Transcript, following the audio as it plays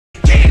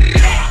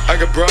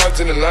got broads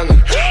in Atlanta.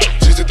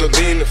 Just at the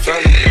lean the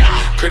family.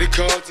 Credit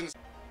cards and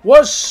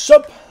What's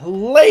up,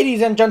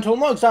 ladies and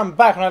gentlemen? I'm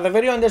back with another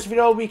video. In this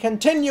video, we'll be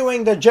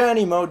continuing the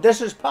journey mode.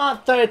 This is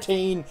part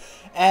 13.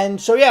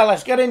 And so, yeah,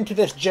 let's get into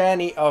this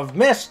journey of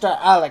Mr.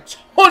 Alex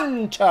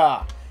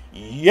Hunter.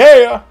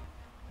 Yeah!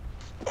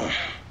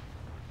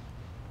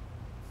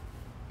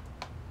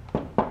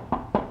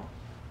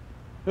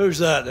 Who's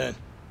that, then?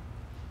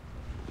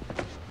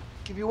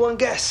 Give you one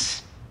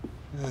guess.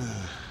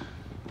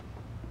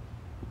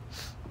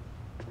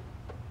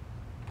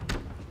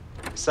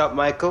 What's up,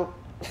 Michael?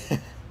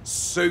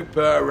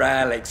 Super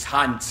Alex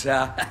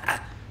Hunter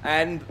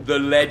and the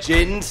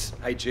legend.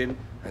 Hey Jim,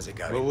 how's it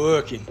going? We're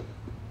working.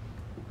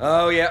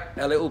 Oh yeah,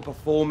 a little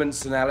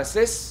performance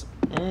analysis.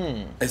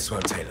 This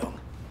won't take long.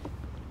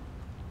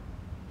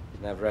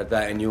 Never had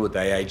that in your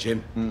day, eh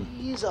Jim?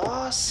 These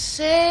are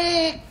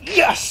sick.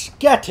 Yes!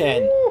 Get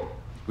in!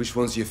 Which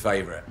one's your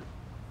favourite?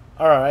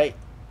 Alright.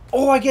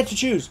 Oh, I get to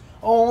choose.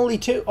 Oh, only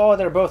two? Oh,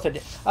 they're both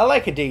I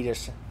like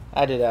Adidas.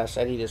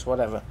 Adidas,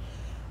 whatever.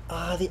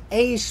 The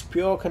Ace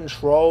Pure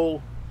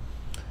Control.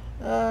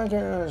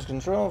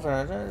 Control for.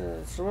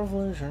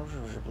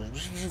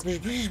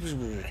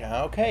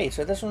 Okay,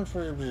 so this one's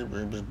for.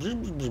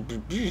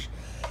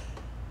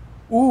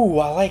 Ooh,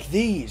 I like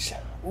these.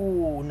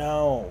 Ooh,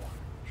 no.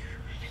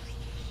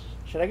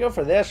 Should I go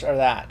for this or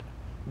that?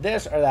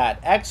 This or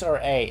that? X or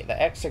A? The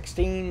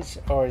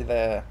X16s or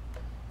the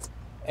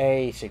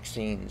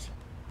A16s?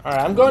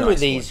 Alright, I'm going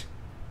with these.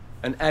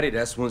 And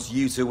Adidas wants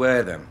you to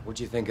wear them. What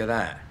do you think of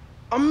that?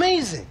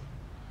 Amazing.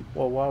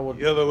 Well, why would...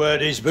 You ever wear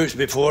these boots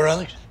before,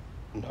 Alex?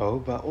 No,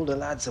 but all the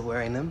lads are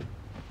wearing them.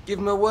 Give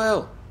them a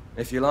whirl.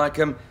 If you like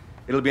them,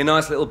 it'll be a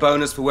nice little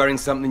bonus for wearing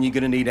something you're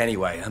going to need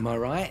anyway. Am I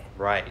right?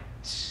 Right.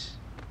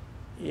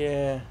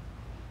 Yeah.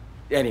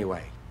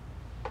 Anyway,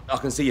 I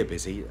can see you're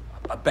busy.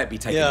 I bet be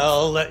taking... Yeah,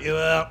 I'll let you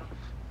out.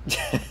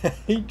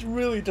 He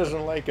really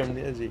doesn't like him,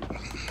 does he?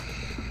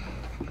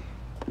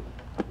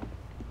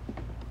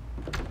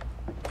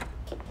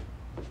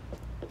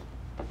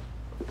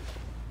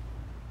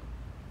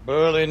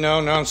 Burly,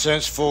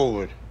 no-nonsense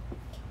forward.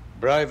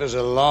 Brave as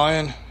a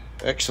lion.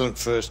 Excellent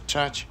first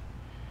touch.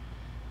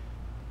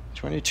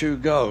 22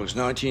 goals,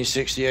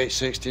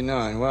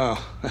 1968-69. Wow.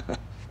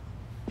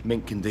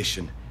 Mint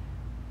condition.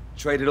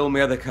 Traded all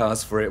my other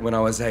cars for it when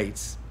I was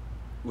 8.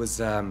 Was,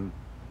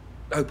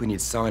 hoping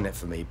you'd sign it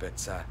for me,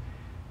 but,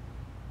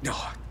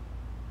 oh,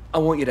 I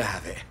want you to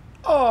have it.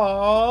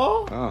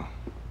 Oh. Oh.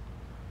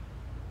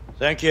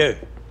 Thank you.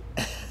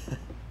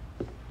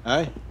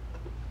 Hey?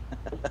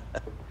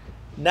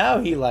 Now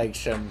he likes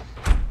him.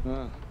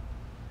 Oh.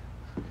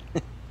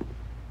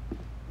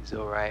 He's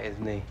all right,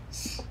 isn't he?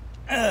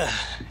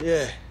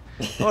 Yeah.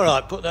 All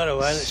right, put that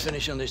away. Let's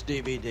finish on this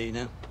DVD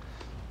now.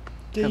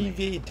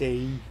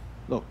 DVD.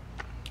 Look.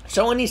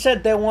 So when he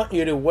said they want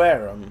you to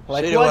wear them,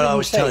 like See what what did I he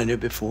was say? telling you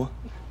before?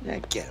 Yeah,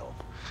 get off.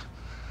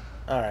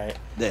 All right.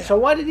 There. So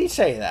why did he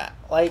say that?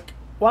 Like,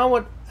 why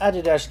would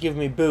Adidas give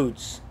me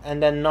boots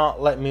and then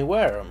not let me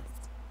wear them?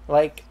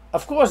 Like,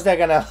 of course they're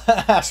gonna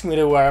ask me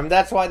to wear them.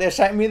 That's why they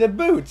sent me the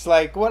boots.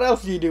 Like, what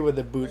else do you do with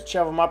the boots?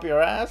 Shove them up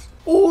your ass?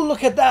 Ooh,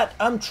 look at that.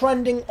 I'm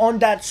trending on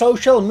that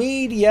social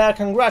media.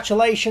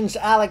 Congratulations,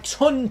 Alex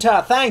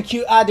Hunter. Thank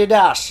you,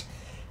 Adidas.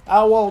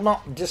 I will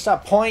not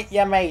disappoint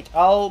you, mate.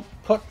 I'll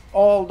put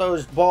all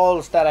those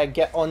balls that I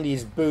get on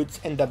these boots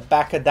in the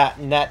back of that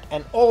net,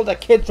 and all the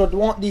kids would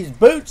want these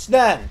boots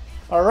then.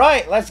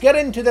 Alright, let's get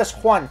into this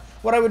one.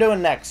 What are we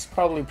doing next?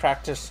 Probably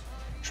practice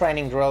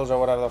training drills or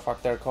whatever the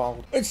fuck they're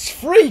called. It's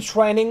free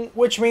training,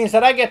 which means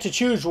that I get to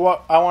choose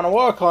what I want to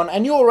work on,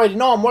 and you already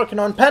know I'm working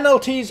on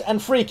penalties and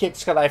free kicks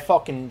because I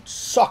fucking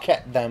suck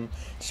at them.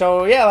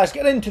 So yeah, let's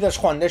get into this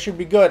one. This should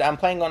be good. I'm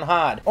playing on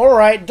hard.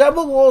 Alright,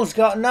 double wall's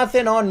got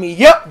nothing on me.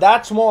 Yep,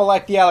 that's more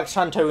like the Alex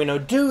Hunter, you know.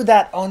 Do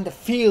that on the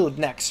field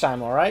next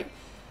time, alright?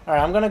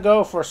 Alright, I'm gonna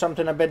go for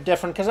something a bit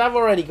different because I've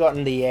already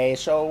gotten the A,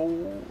 so...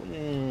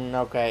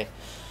 okay.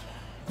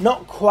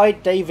 Not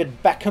quite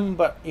David Beckham,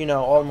 but, you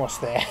know,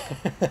 almost there.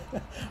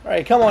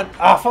 Alright, come on.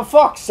 Ah, for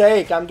fuck's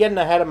sake, I'm getting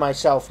ahead of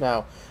myself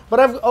now. But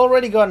I've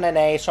already gotten an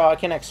A, so I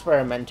can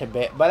experiment a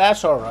bit. But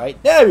that's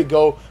alright. There we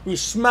go. We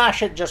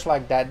smash it just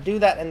like that. Do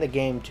that in the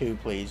game too,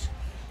 please.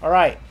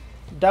 Alright.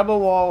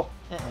 Double wall.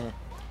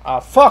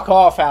 Fuck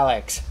off,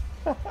 Alex.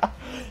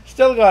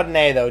 Still got an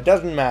A, though.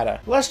 Doesn't matter.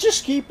 Let's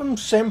just keep them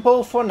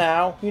simple for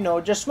now. You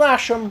know, just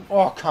smash them.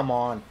 Oh, come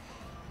on.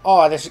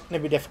 Oh, this is going to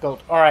be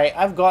difficult. Alright,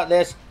 I've got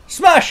this.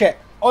 Smash it!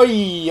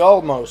 Oi,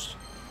 almost.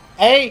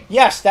 A?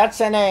 Yes,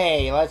 that's an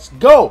A. Let's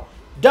go.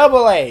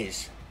 Double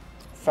A's.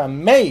 For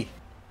me.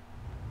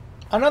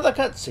 Another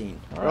cutscene.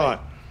 Right.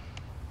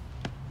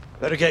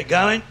 Better get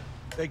going.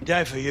 Big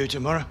day for you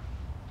tomorrow.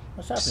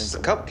 What's happening? This is a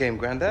cup game,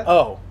 Grandad.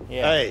 Oh,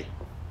 yeah. Hey,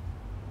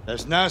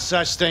 there's no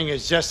such thing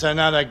as just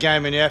another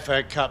game in the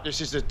FA Cup.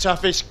 This is the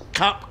toughest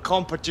cup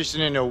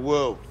competition in the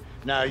world.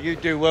 Now, you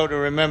do well to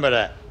remember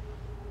that.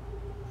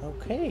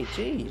 Okay,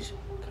 jeez.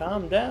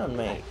 Calm down,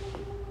 mate.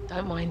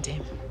 Don't mind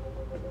him.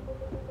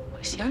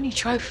 It's the only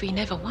trophy he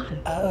never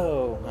won.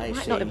 Oh, I He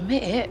might see. not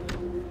admit it.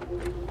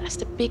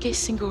 That's the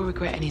biggest single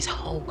regret in his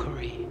whole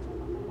career.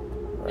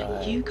 Right.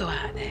 But you go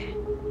out there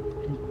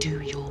and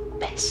do your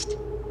best.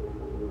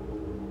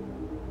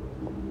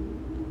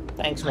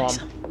 Thanks, Nice.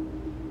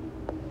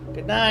 Mom.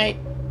 Good night.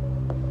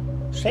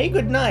 Say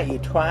good night, you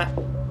twat.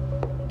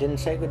 You didn't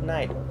say good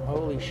night.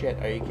 Holy shit,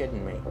 are you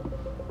kidding me?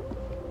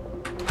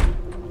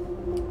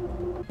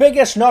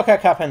 Biggest snooker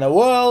cup in the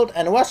world,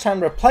 and West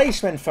Ham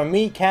replacement for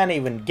me can't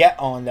even get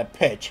on the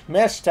pitch.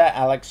 Mr.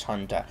 Alex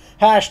Hunter.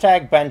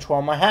 Hashtag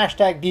benchwarmer.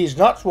 Hashtag these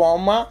nuts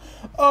warmer.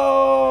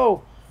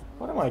 Oh,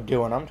 what am I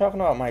doing? I'm talking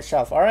about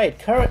myself. Alright,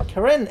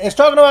 Corinne is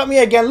talking about me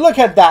again. Look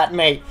at that,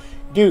 mate.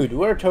 Dude,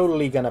 we're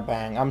totally gonna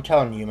bang. I'm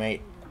telling you,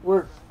 mate.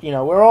 We're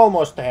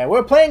almost there.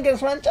 We're playing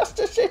against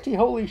Manchester City.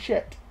 Holy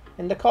shit.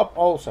 In the cup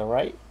also,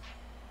 right?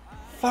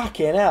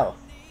 Fucking hell.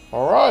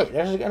 Alright,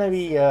 this is gonna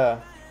be,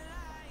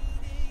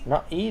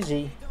 not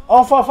easy.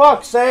 Oh, for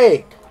fuck's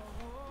sake!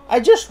 I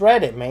just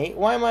read it, mate.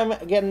 Why am I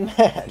getting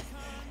mad?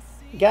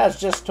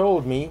 Gaz just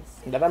told me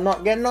that I'm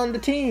not getting on the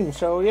team.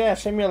 So, yeah,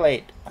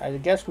 simulate. I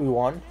guess we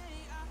won.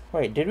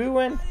 Wait, did we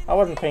win? I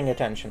wasn't paying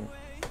attention.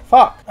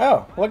 Fuck.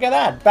 Oh, look at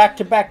that.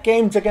 Back-to-back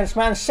games against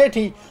Man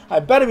City.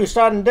 I better be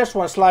starting this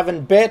one,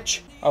 Slaven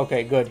bitch.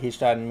 Okay, good. He's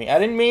starting me. I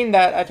didn't mean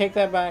that. I take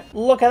that back.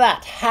 Look at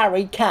that.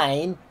 Harry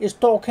Kane is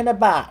talking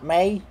about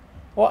me.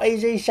 What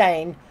is he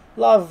saying?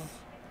 Love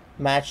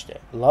match day.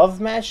 Love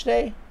match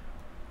day?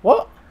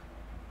 What?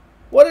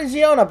 What is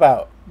he on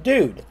about?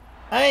 Dude,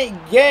 I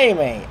ain't gay,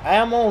 mate. I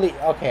am only...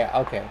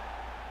 Okay.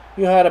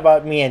 You heard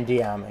about me and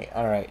Diame.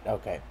 Alright,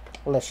 okay.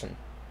 Listen.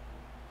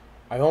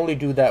 I only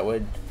do that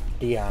with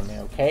Diame,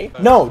 okay?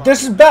 No,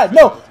 this is bad.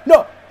 No!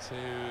 I'm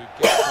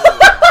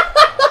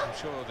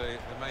sure the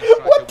main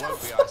striker won't be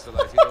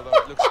isolated, although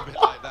it looks a bit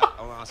like that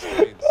on our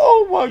screens.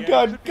 Oh my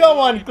god, come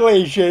on,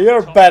 Glacier.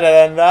 You're better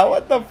than that.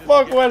 What the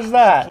fuck was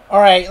that?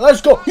 Alright,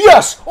 let's go.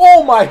 Yes!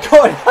 Oh my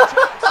god!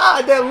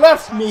 They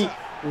left me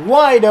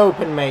wide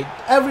open, mate.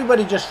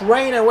 Everybody just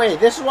ran away.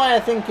 This is why I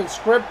think it's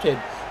scripted.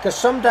 Because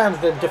sometimes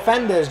the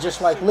defenders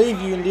just like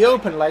leave you in the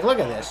open. Like, look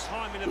at this.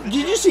 Did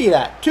you see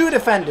that? 2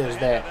 defenders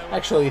there.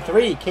 Actually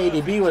 3.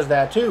 KDB was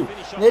there too.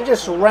 They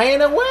just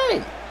ran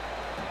away.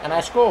 And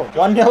I scored.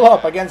 1-0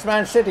 up against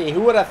Man City.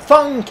 Who would have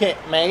thunk it,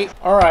 mate?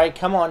 Alright,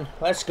 come on.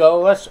 Let's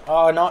go.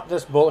 Oh, not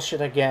this bullshit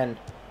again.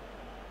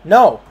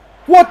 No.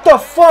 What the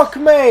fuck,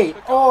 mate?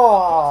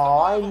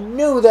 Oh, I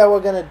knew they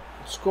were going to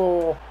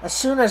score. As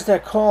soon as they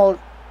called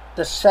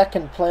the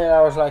second player,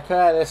 I was like,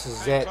 this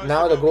is it.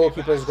 Now the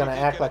goalkeeper is going to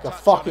act like a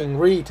fucking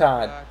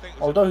retard.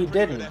 Although he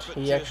didn't.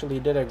 He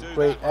actually did a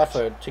great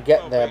effort to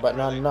get there, but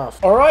not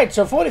enough. Alright,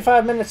 so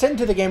 45 minutes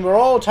into the game, we're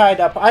all tied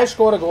up. I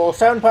scored a goal,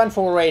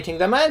 7.4 rating.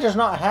 The manager's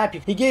not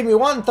happy. He gave me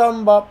 1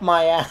 thumb up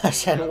my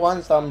ass and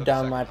 1 thumb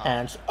down my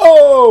pants.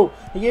 Oh!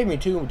 He gave me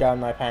 2 down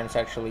my pants,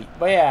 actually.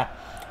 But yeah,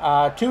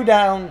 2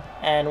 down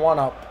and 1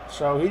 up.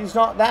 So he's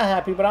not that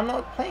happy, but I'm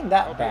not playing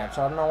that bad,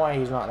 so I don't know why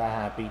he's not that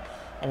happy.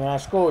 I mean, I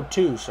scored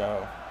 2,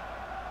 so...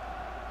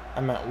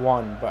 I meant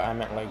 1, but I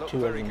meant like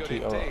 2 as in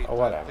T or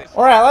whatever.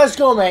 Alright, let's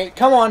go, mate.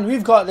 Come on,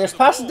 we've got this.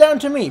 Pass it down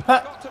to me.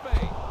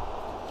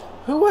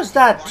 Who was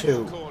that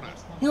to?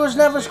 He was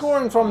never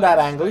scoring from that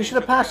angle. You should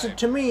have passed it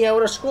to me. I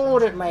would have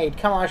scored it, mate.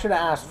 Come on, I should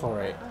have asked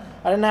for it.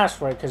 I didn't ask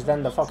for it because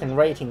then the fucking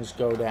ratings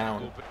go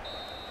down.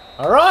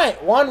 Alright,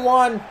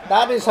 1-1.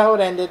 That is how it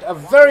ended. A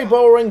very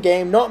boring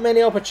game. Not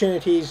many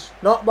opportunities.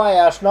 Not by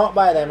us, not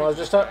by them. It was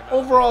just an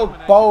overall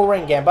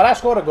boring game. But I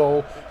scored a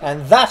goal,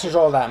 and that is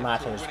all that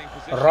matters.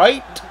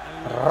 Right?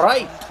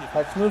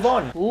 Let's move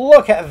on.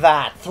 Look at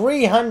that.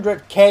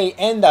 300k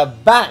in the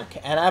bank.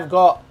 And I've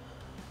got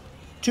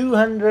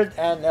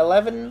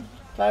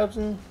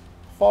 211,000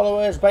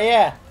 followers. But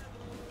yeah,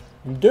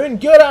 I'm doing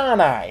good,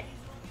 aren't I?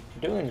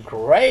 Doing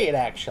great,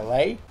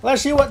 actually.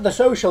 Let's see what the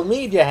social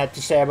media had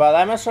to say about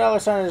that. Mr.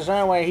 Alisson is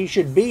not where he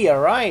should be,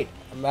 alright.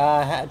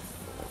 Had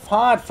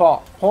hard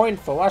fought point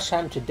for West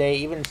Ham today,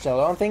 even still.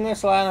 I don't think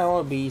Mr. Alisson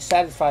will be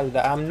satisfied with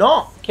that. I'm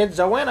not. Kid's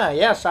a winner.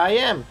 Yes, I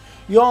am.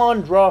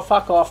 Yawn, draw,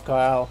 fuck off,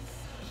 Kyle.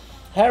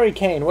 Harry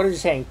Kane, what is he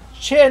saying?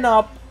 Chin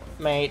up,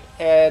 mate.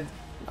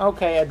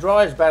 Okay, a draw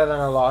is better than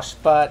a loss,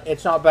 but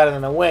it's not better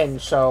than a win.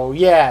 So,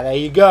 yeah, there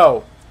you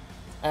go.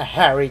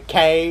 Harry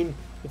Kane.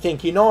 You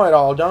think you know it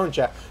all, don't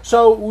you?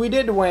 So, we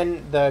did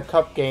win the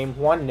cup game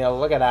 1-0,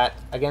 look at that,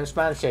 against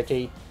Man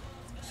City.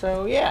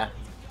 So, yeah.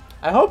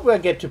 I hope we'll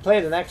get to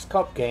play the next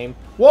cup game.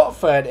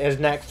 Watford is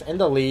next in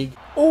the league.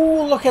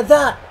 Oh, look at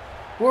that!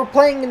 We're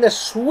playing in the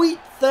sweet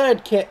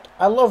 3rd kit.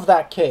 I love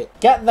that kit.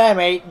 Get there,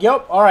 mate.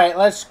 Yup, alright,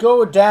 let's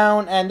go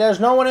down. And there's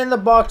no one in the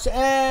box.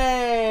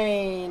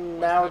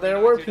 And now there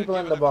were people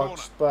in the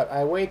box, but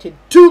I waited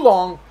too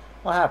long.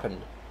 What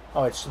happened?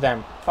 Oh, it's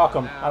them. Fuck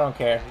them. I don't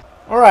care.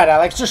 Alright,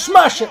 Alex, just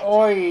smash it!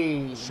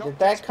 Oi! Did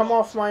that come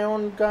off my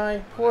own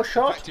guy? Poor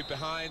shot?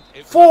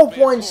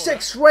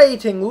 4.6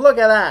 rating! Look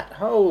at that!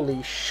 Holy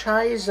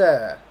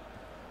shizer!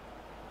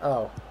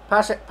 Oh.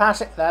 Pass it,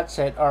 that's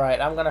it. Alright,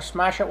 I'm gonna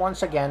smash it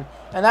once again.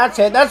 And that's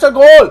it, that's a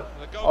goal!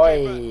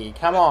 Oi,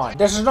 come on.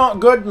 This is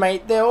not good,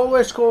 mate. They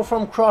always score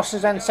from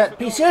crosses and set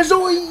pieces.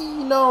 Oi!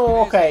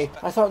 no, okay.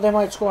 I thought they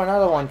might score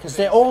another one, because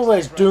they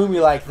always do me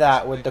like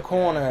that with the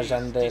corners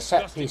and the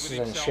set pieces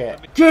and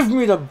shit. Give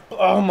me the...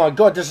 Oh my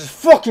god, this is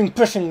fucking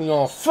pissing me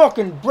off.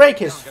 Fucking break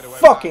his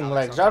fucking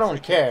legs, I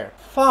don't care.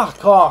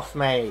 Fuck off,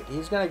 mate.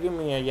 He's gonna give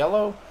me a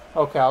yellow?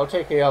 Okay, I'll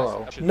take a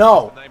yellow.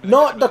 No,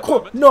 not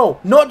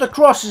the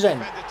crosses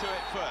in.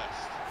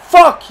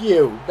 Fuck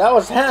you. That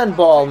was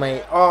handball,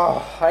 mate.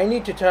 Oh, I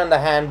need to turn the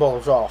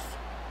handballs off.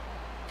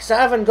 Because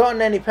I haven't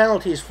gotten any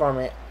penalties from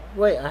it.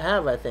 Wait, I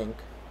have, I think.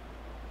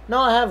 No,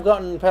 I have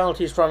gotten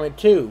penalties from it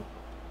too.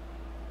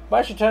 But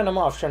I should turn them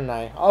off, shouldn't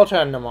I? I'll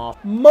turn them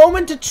off.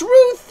 Moment of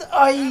truth!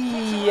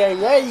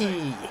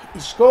 Aye. He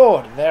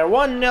scored. They're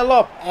 1-0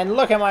 up. And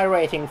look at my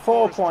rating,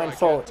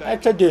 4.4.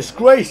 That's a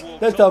disgrace.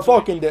 That's a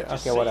fucking...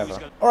 Okay, whatever.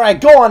 Alright,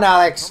 go on,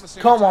 Alex.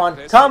 Come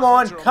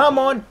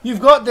on.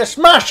 You've got this.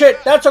 Smash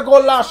it! That's a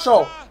goal last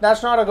show.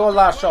 That's not a goal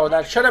last show.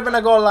 That should have been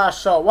a goal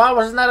last show. Why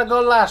wasn't that a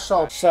goal last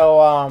show?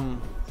 So,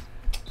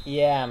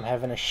 yeah, I'm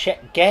having a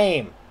shit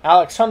game.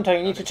 Alex Hunter,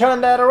 you need to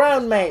turn that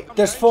around, mate.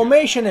 This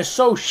formation is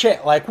so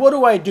shit. Like,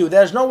 what do?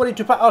 There's nobody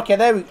to pass. Okay,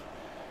 there we...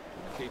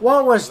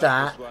 What was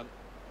that?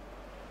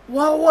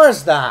 What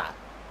was that?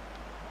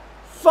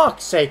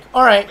 Fuck's sake.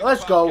 Alright,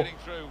 let's go.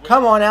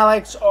 Come on,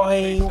 Alex.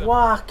 Oi,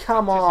 what?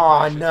 Come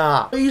on.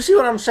 Nah. You see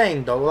what I'm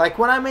saying, though? Like,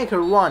 when I make a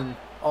run...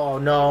 Oh,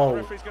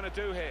 no.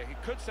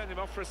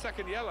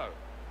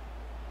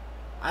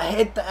 I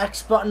hit the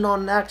X button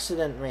on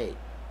accident, mate.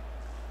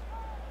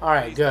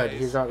 Alright, good.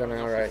 He's not gonna...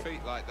 Alright.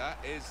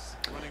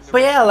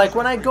 But yeah, like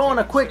when I go on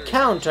a quick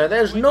counter,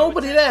 there's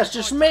nobody there. It's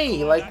just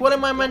me. Like, what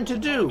am I meant to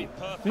do?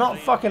 Not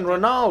fucking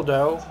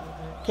Ronaldo.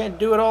 Can't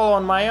do it all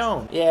on my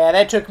own. Yeah,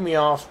 they took me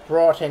off.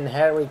 Brought in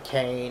Harry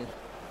Kane.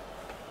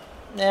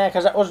 Yeah,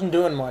 because I wasn't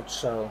doing much,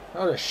 so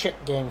that was a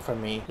shit game for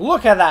me.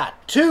 Look at that.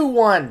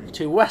 2-1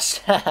 to West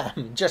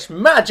Ham. Just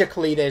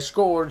magically they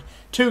scored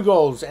 2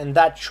 goals in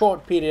that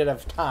short period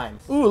of time.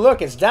 Ooh,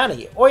 look, it's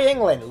Danny. Oi,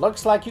 England.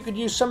 Looks like you could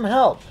use some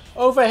help.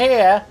 Over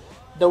here,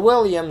 the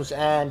Williams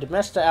and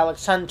Mr.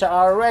 Alex Hunter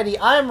are ready.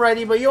 I'm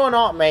ready, but you're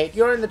not, mate.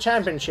 You're in the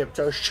championship,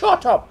 so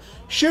shut up.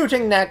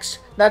 Shooting next.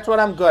 That's what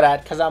I'm good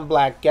at, because I'm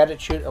black. Get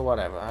it, shoot, or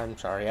whatever. I'm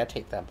sorry, I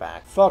take that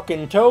back.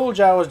 Fucking told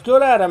you I was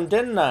good at them,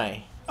 didn't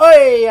I?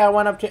 Oh, I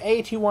went up to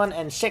 81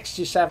 and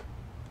 67.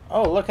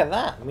 Oh, look at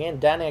that. Me and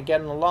Danny are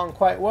getting along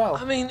quite well.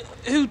 I mean,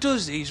 who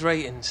does these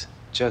ratings?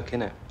 Joke,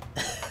 innit?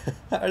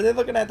 Are they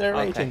looking at their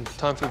ratings?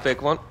 Time for a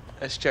big one.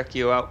 Let's check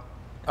you out.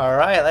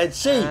 Alright, let's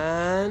see.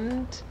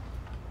 And...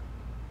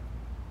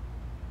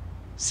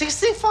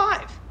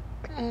 65?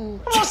 Oh,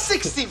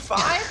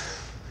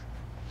 65?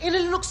 He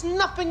looks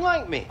nothing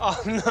like me.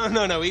 Oh,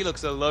 no, he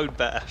looks a load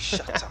better.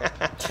 Shut up.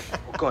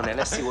 Well, go on then,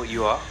 let's see what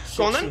you are.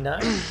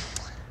 69.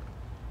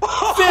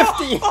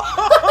 50!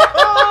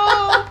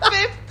 Oh,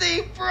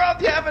 50, bro,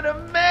 you're having a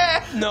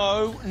mare.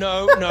 No,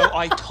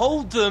 I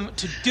told them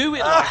to do it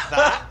like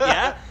that,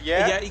 yeah?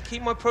 Yeah, you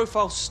keep my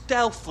profile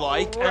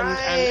stealth-like,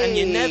 and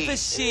you never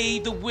see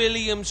the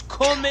Williams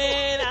come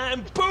in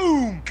and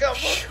boom! Come on.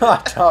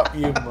 Shut up,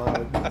 you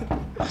mug.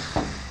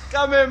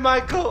 Come in,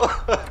 Michael.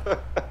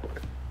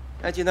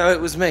 How'd you know it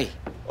was me?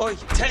 Oi,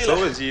 Taylor.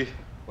 So was you.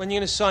 When are you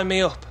going to sign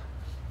me up?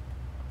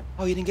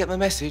 Oh, you didn't get my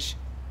message?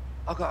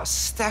 I've got a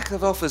stack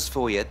of offers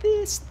for you.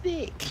 This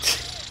thick.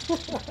 It's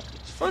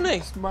funny.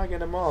 Smugging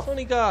him off.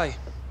 Funny guy.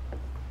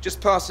 Just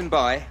passing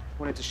by.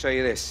 Wanted to show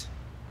you this.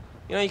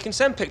 You know, you can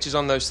send pictures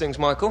on those things,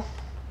 Michael.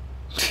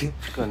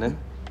 Go on then.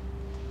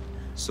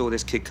 Saw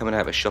this kid coming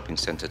out of a shopping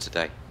centre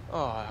today.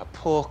 Oh, that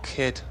poor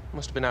kid.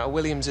 Must have been out of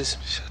Williams's.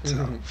 Shut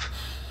up.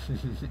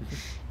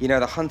 You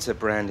know, the Hunter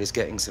brand is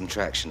getting some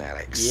traction,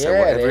 Alex. Yeah, so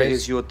whatever it it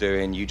is. is you're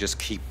doing, you just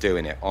keep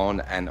doing it on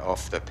and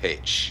off the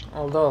pitch.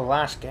 Although the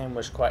last game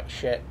was quite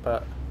shit,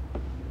 but...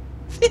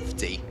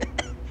 50?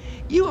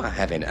 You are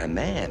having a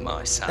mare,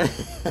 my son.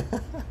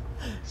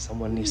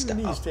 Someone needs to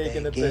He's up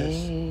taking their the piss.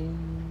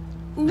 game.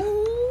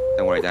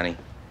 Don't worry, Danny.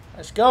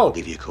 Let's go. I'll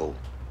give you a call.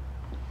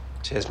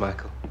 Cheers,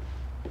 Michael.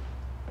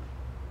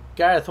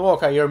 Gareth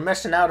Walker, you're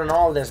missing out on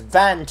all this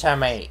banter,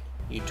 mate.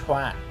 You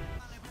twat.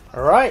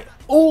 Alright.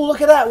 Oh,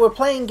 look at that. We're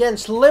playing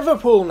against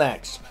Liverpool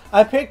next.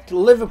 I picked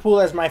Liverpool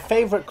as my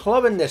favourite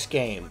club in this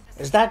game.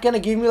 Is that going to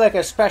give me like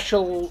a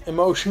special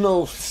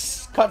emotional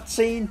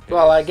cutscene?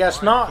 Well, I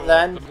guess not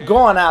then. Go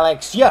on,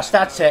 Alex. Yes,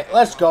 that's it.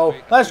 Let's go.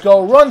 Let's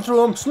go. Run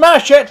through him.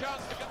 Smash it.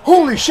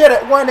 Holy shit,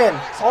 it went in.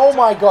 Oh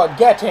my god.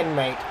 Get in,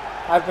 mate.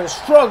 I've been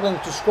struggling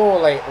to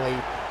score lately,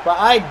 but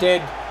I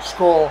did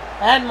score.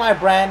 And my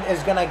brand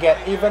is going to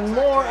get even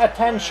more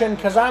attention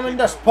because I'm in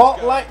the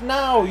spotlight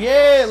now.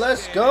 Yeah,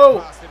 let's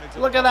go.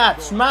 Look at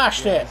that.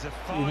 Smashed it.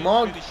 You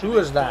mug. Who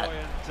is that?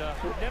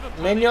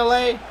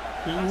 Mignolet?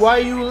 Why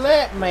you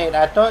late, mate?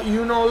 I thought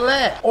you know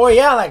late. Oh,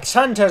 yeah, Alex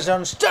Hunter's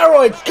on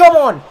steroids. Come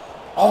on.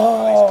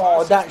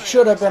 Oh, that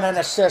should have been an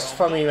assist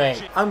for me,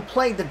 mate. I'm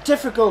playing. The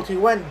difficulty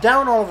went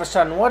down all of a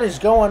sudden. What is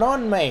going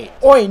on, mate?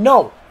 Oi,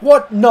 no.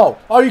 What? No.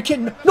 Are you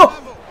kidding? No.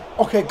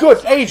 Okay,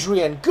 good.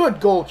 Adrian. Good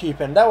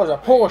goalkeeping. That was a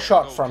poor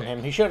shot from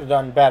him. He should have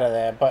done better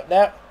there. But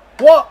that...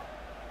 What?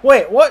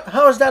 Wait, what?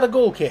 How is that a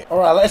goal kick?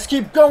 Alright, let's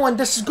keep going.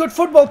 This is good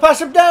football. Pass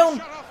it down.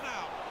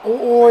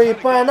 Oi,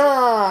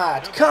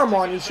 Bernard! Come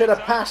on, you should have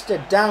passed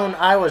it down.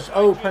 I was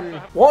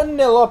open.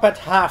 1-0 up at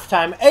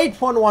halftime.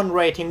 8.1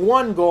 rating,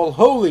 1 goal.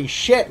 Holy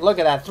shit, look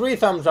at that. 3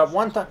 thumbs up,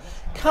 1 thumb.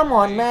 Come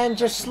on, man,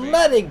 just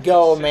let it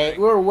go, mate.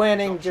 We're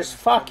winning, just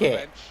fuck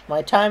it.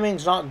 My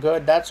timing's not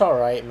good, that's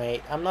alright,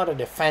 mate. I'm not a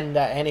defender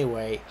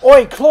anyway.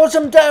 Oi, close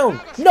him down!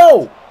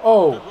 No!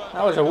 Oh,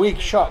 that was a weak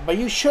shot, but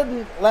you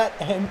shouldn't let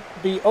him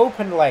be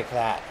open like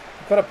that.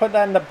 Could have put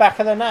that in the back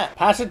of the net.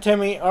 Pass it to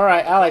me.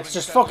 Alright, Alex,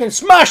 just fucking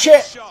smash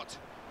it!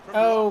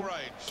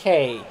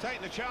 Okay.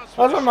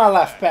 What's on my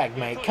left back,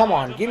 mate? Come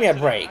on, give me a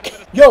break.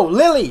 Yo,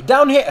 Lily,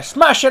 down here,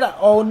 smash it up.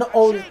 Oh, no.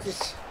 Oh,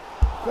 this.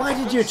 Why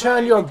did you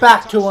turn your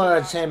back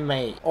towards him,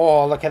 mate?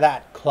 Oh, look at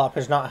that. Klopp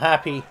is not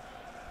happy.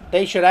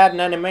 They should add an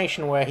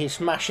animation where he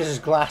smashes his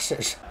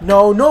glasses.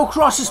 No, no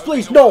crosses,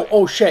 please. No.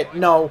 Oh, shit.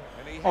 No.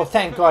 Oh,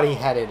 thank God he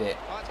headed it.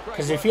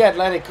 Because if he had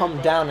let it come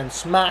down and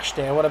smashed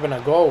it, it would have been a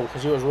goal.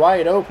 Because he was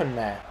wide open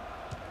there.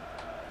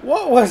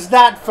 What was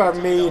that for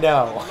me,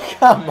 though?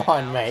 Come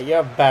on, mate.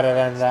 You're better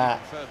than that.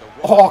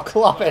 Oh,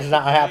 Klopp is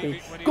not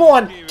happy. Go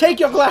on. Take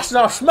your glasses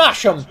off.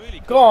 Smash them.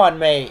 Go on,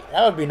 mate.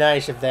 That would be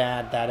nice if they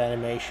had that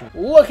animation.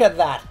 Look at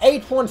that.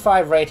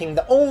 8.5 rating.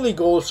 The only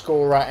goal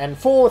scorer. And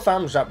 4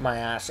 thumbs up my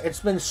ass.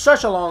 It's been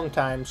such a long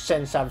time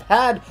since I've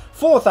had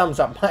 4 thumbs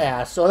up my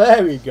ass. So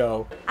there we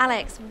go.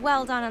 Alex,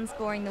 well done on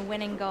scoring the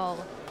winning goal.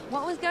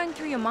 What was going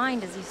through your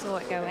mind as you saw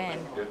it go in?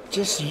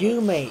 Just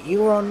you, mate.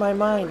 You were on my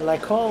mind,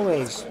 like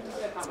always.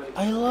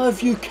 I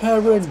love you,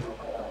 Karen.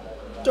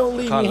 Don't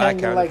leave me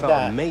hanging like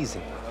that.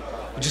 Amazing.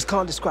 You just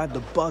can't describe the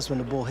buzz when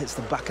the ball hits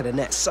the back of the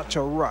net. Such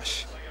a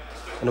rush.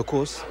 And of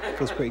course, it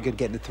feels pretty good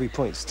getting the 3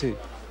 points too.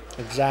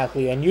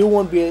 Exactly, and you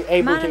won't be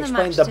able to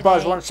explain the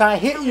buzz once I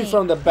hit you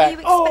from the back. Are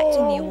you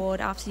expecting the award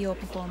after your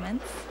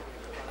performance?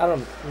 I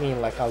don't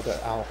mean like I'll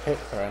hit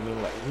her. I mean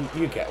like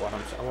you get what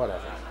I'm saying.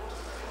 Whatever.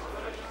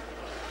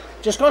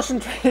 Just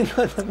concentrating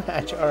on the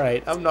match.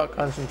 Alright, I'm not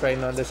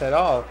concentrating on this at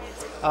all.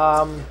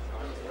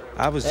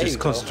 I was just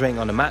concentrating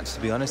on the match, to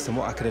be honest, and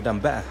what I could have done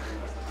better.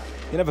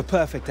 You're never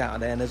perfect out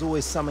there, and there's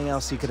always something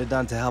else you could have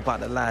done to help out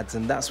the lads,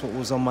 and that's what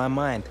was on my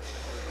mind.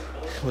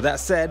 With that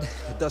said,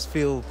 it does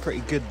feel pretty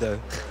good, though.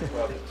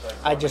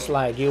 I just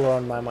lied. You were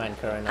on my mind,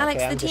 Karen.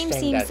 Alex, okay? the team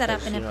seems set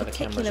up in a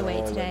particular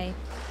way today.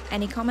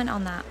 Any comment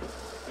on that?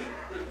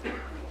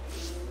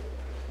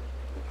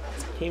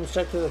 Team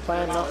stuck to the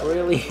plan? Not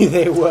really.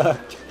 They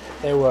worked.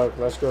 They worked.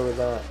 Let's go with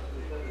that.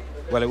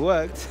 Well, it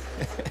worked.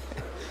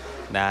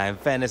 Nah, in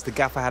fairness, the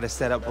gaffer had us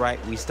set up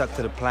right. We stuck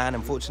to the plan.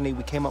 Unfortunately,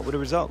 we came up with a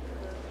result.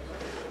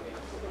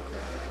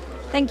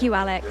 Thank you,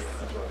 Alex.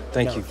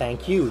 Thank you.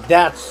 Thank you.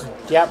 That's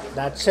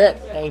it.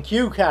 Thank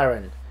you,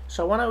 Karen.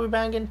 So when are we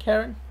banging,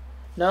 Karen?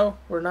 No,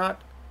 we're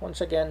not.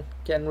 Once again,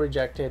 getting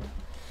rejected.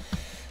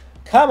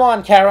 Come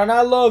on, Karen,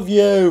 I love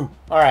you.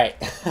 Alright,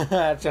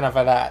 that's enough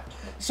of that.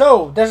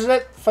 So, this is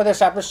it for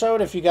this episode.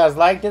 If you guys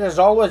liked it, as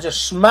always,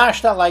 just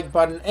smash that like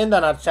button in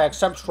the nutsack,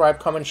 subscribe,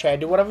 comment, share,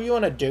 do whatever you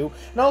want to do.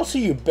 And I'll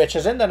see you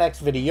bitches in the next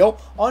video.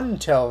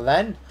 Until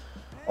then,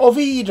 auf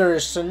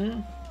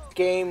Wiedersehen.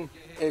 Game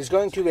is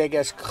going to be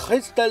against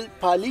Crystal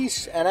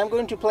Palace, and I'm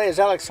going to play as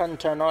Alex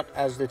Hunter, not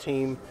as the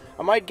team.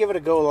 I might give it a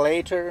go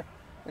later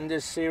in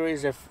this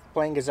series if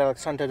playing as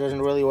Alex Hunter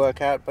doesn't really work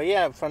out. But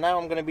yeah, for now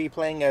I'm going to be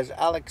playing as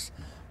Alex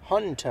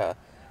Hunter.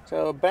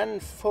 So Ben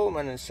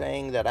Fullman is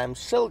saying that I'm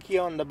silky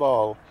on the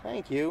ball.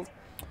 Thank you.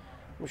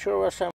 I'm sure we're